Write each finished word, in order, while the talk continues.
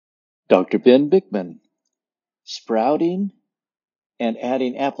Dr. Ben Bikman. Sprouting and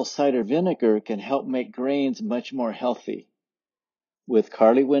adding apple cider vinegar can help make grains much more healthy, with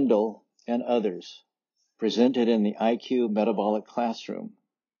Carly Wendel and others, presented in the IIQ Metabolic Classroom.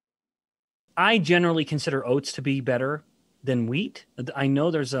 I generally consider oats to be better than wheat. I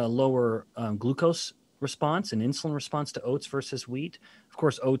know there's a lower glucose response and insulin response to oats versus wheat. Of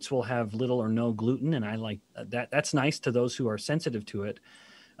course, oats will have little or no gluten, and I like that. That's nice to those who are sensitive to it.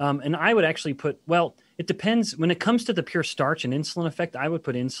 And I would actually it depends. When it comes to the pure starch and insulin effect, I would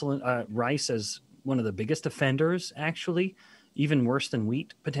put rice as one of the biggest offenders, actually, even worse than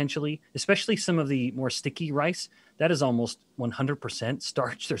wheat, potentially, especially some of the more sticky rice. That is almost 100%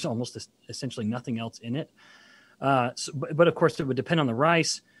 starch. There's almost essentially nothing else in it. But of course, it would depend on the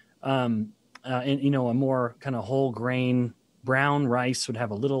rice. And, a more kind of whole grain brown rice would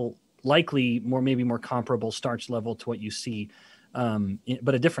have a little maybe more comparable starch level to what you see,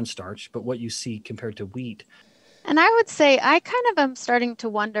 but a different starch, but what you see compared to wheat. And I would say I kind of am starting to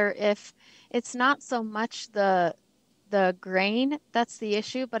wonder if it's not so much the grain that's the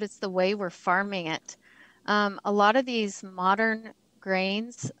issue, but it's the way we're farming it. A lot of these modern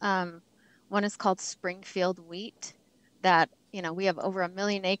grains, one is called Springfield wheat, that we have over 1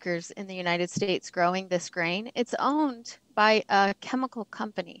 million acres in the United States growing this grain. It's owned by a chemical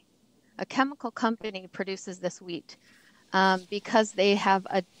company. A chemical company produces this wheat because they have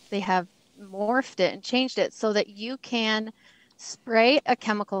morphed it and changed it so that you can spray a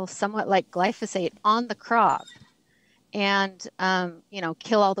chemical somewhat like glyphosate on the crop and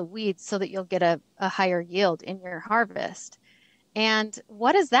kill all the weeds so that you'll get a higher yield in your harvest. And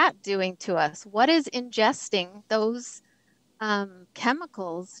what is that doing to us? What is ingesting those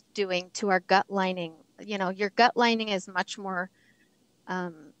chemicals doing to our gut lining? Your gut lining is much more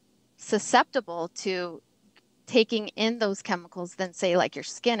susceptible to taking in those chemicals than, say, like your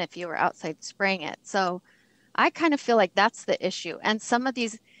skin if you were outside spraying it. So I kind of feel like that's the issue. And some of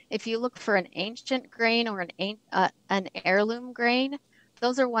these, if you look for an ancient grain or an heirloom grain,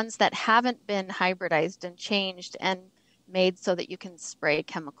 those are ones that haven't been hybridized and changed and made so that you can spray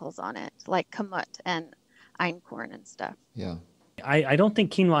chemicals on it, like kamut and einkorn and stuff. Yeah. I don't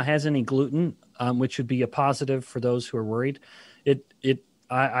think quinoa has any gluten, which would be a positive for those who are worried.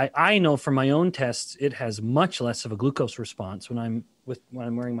 I know from my own tests, it has much less of a glucose response when I'm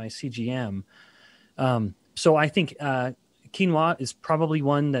wearing my CGM. So I think quinoa is probably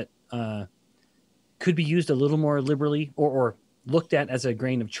one that could be used a little more liberally or looked at as a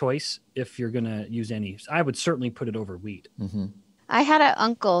grain of choice if you're going to use any. I would certainly put it over wheat. Mm-hmm. I had an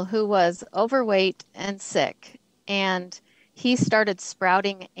uncle who was overweight and sick, and he started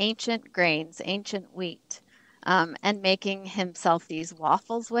sprouting ancient grains, ancient wheat, and making himself these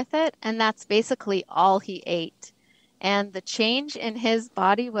waffles with it. And that's basically all he ate. And the change in his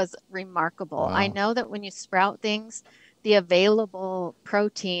body was remarkable. Wow. I know that when you sprout things, the available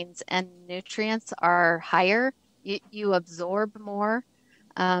proteins and nutrients are higher. You absorb more.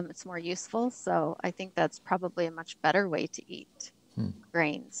 It's more useful. So I think that's probably a much better way to eat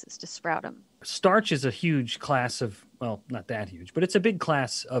grains, is to sprout them. Starch is a huge class of, well, not that huge, but it's a big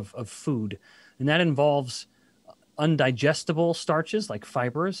class of food. And that involves undigestible starches like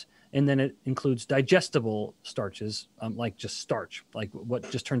fibers, and then it includes digestible starches like just starch, like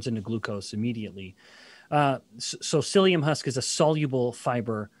what just turns into glucose immediately. So psyllium husk is a soluble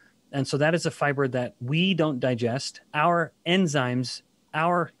fiber, and so that is a fiber that we don't digest. Our enzymes,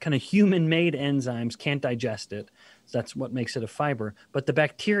 our kind of human-made enzymes, can't digest it. So that's what makes it a fiber. But the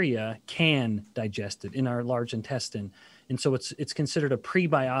bacteria can digest it in our large intestine, and so it's considered a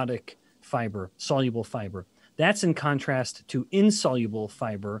prebiotic fiber, soluble fiber. That's in contrast to insoluble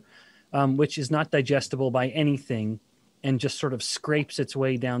fiber, which is not digestible by anything and just sort of scrapes its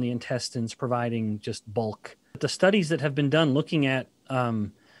way down the intestines, providing just bulk. The studies that have been done looking at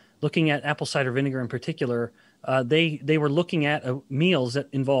apple cider vinegar in particular, they were looking at meals that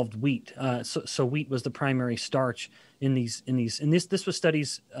involved wheat. So wheat was the primary starch in these. And this was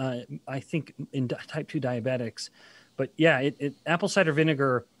studies, I think, in type 2 diabetics. But yeah, apple cider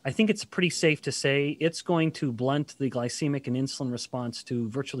vinegar, I think it's pretty safe to say it's going to blunt the glycemic and insulin response to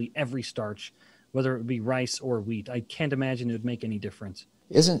virtually every starch, whether it would be rice or wheat. I can't imagine it would make any difference.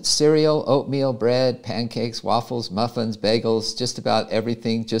 Isn't cereal, oatmeal, bread, pancakes, waffles, muffins, bagels, just about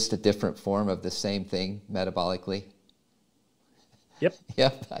everything just a different form of the same thing metabolically? Yep.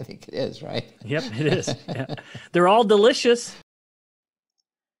 Yep, I think it is, right? Yep, it is. Yeah. They're all delicious.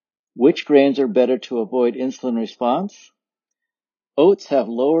 Which grains are better to avoid insulin response? Oats have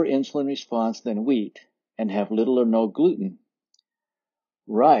lower insulin response than wheat and have little or no gluten.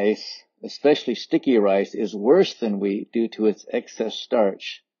 Rice, especially sticky rice, is worse than wheat due to its excess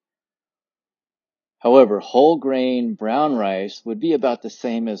starch. However, whole grain brown rice would be about the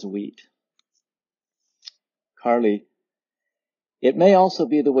same as wheat. Carly, it may also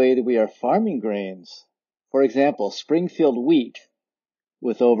be the way that we are farming grains. For example, Springfield wheat,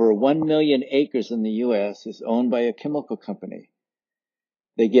 with over 1 million acres in the U.S., is owned by a chemical company.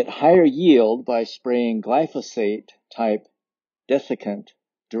 They get higher yield by spraying glyphosate type desiccant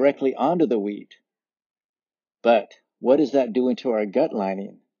directly onto the wheat. But what is that doing to our gut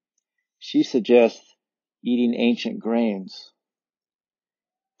lining? She suggests eating ancient grains.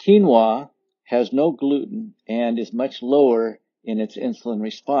 Quinoa has no gluten and is much lower in its insulin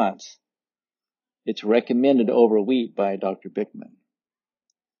response. It's recommended over wheat by Dr. Bikman.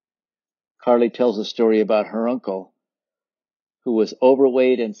 Carly tells a story about her uncle who was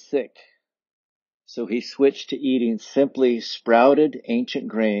overweight and sick, so he switched to eating simply sprouted ancient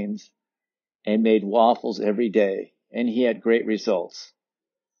grains and made waffles every day, and he had great results.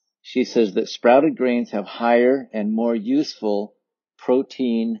 She says that sprouted grains have higher and more useful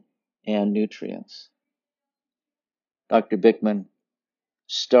protein and nutrients. Dr. Bikman,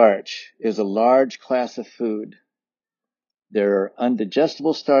 starch is a large class of food. There are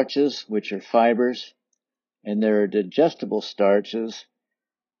undigestible starches, which are fibers, and there are digestible starches,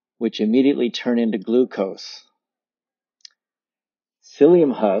 which immediately turn into glucose.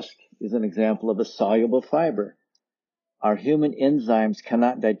 Psyllium husk is an example of a soluble fiber. Our human enzymes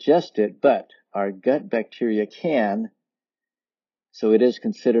cannot digest it, but our gut bacteria can, so it is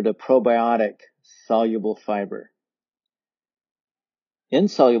considered a probiotic soluble fiber.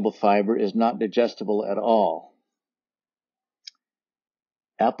 Insoluble fiber is not digestible at all.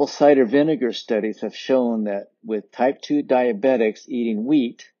 Apple cider vinegar studies have shown that with type 2 diabetics eating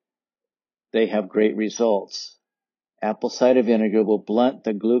wheat, they have great results. Apple cider vinegar will blunt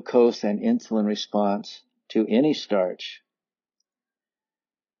the glucose and insulin response to any starch.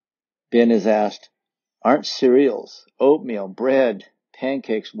 Ben is asked, aren't cereals, oatmeal, bread,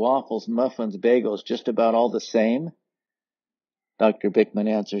 pancakes, waffles, muffins, bagels just about all the same? Dr. Bikman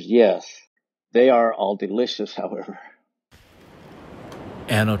answers, yes. They are all delicious, however.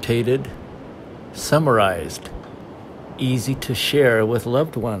 Annotated, summarized, easy to share with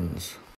loved ones.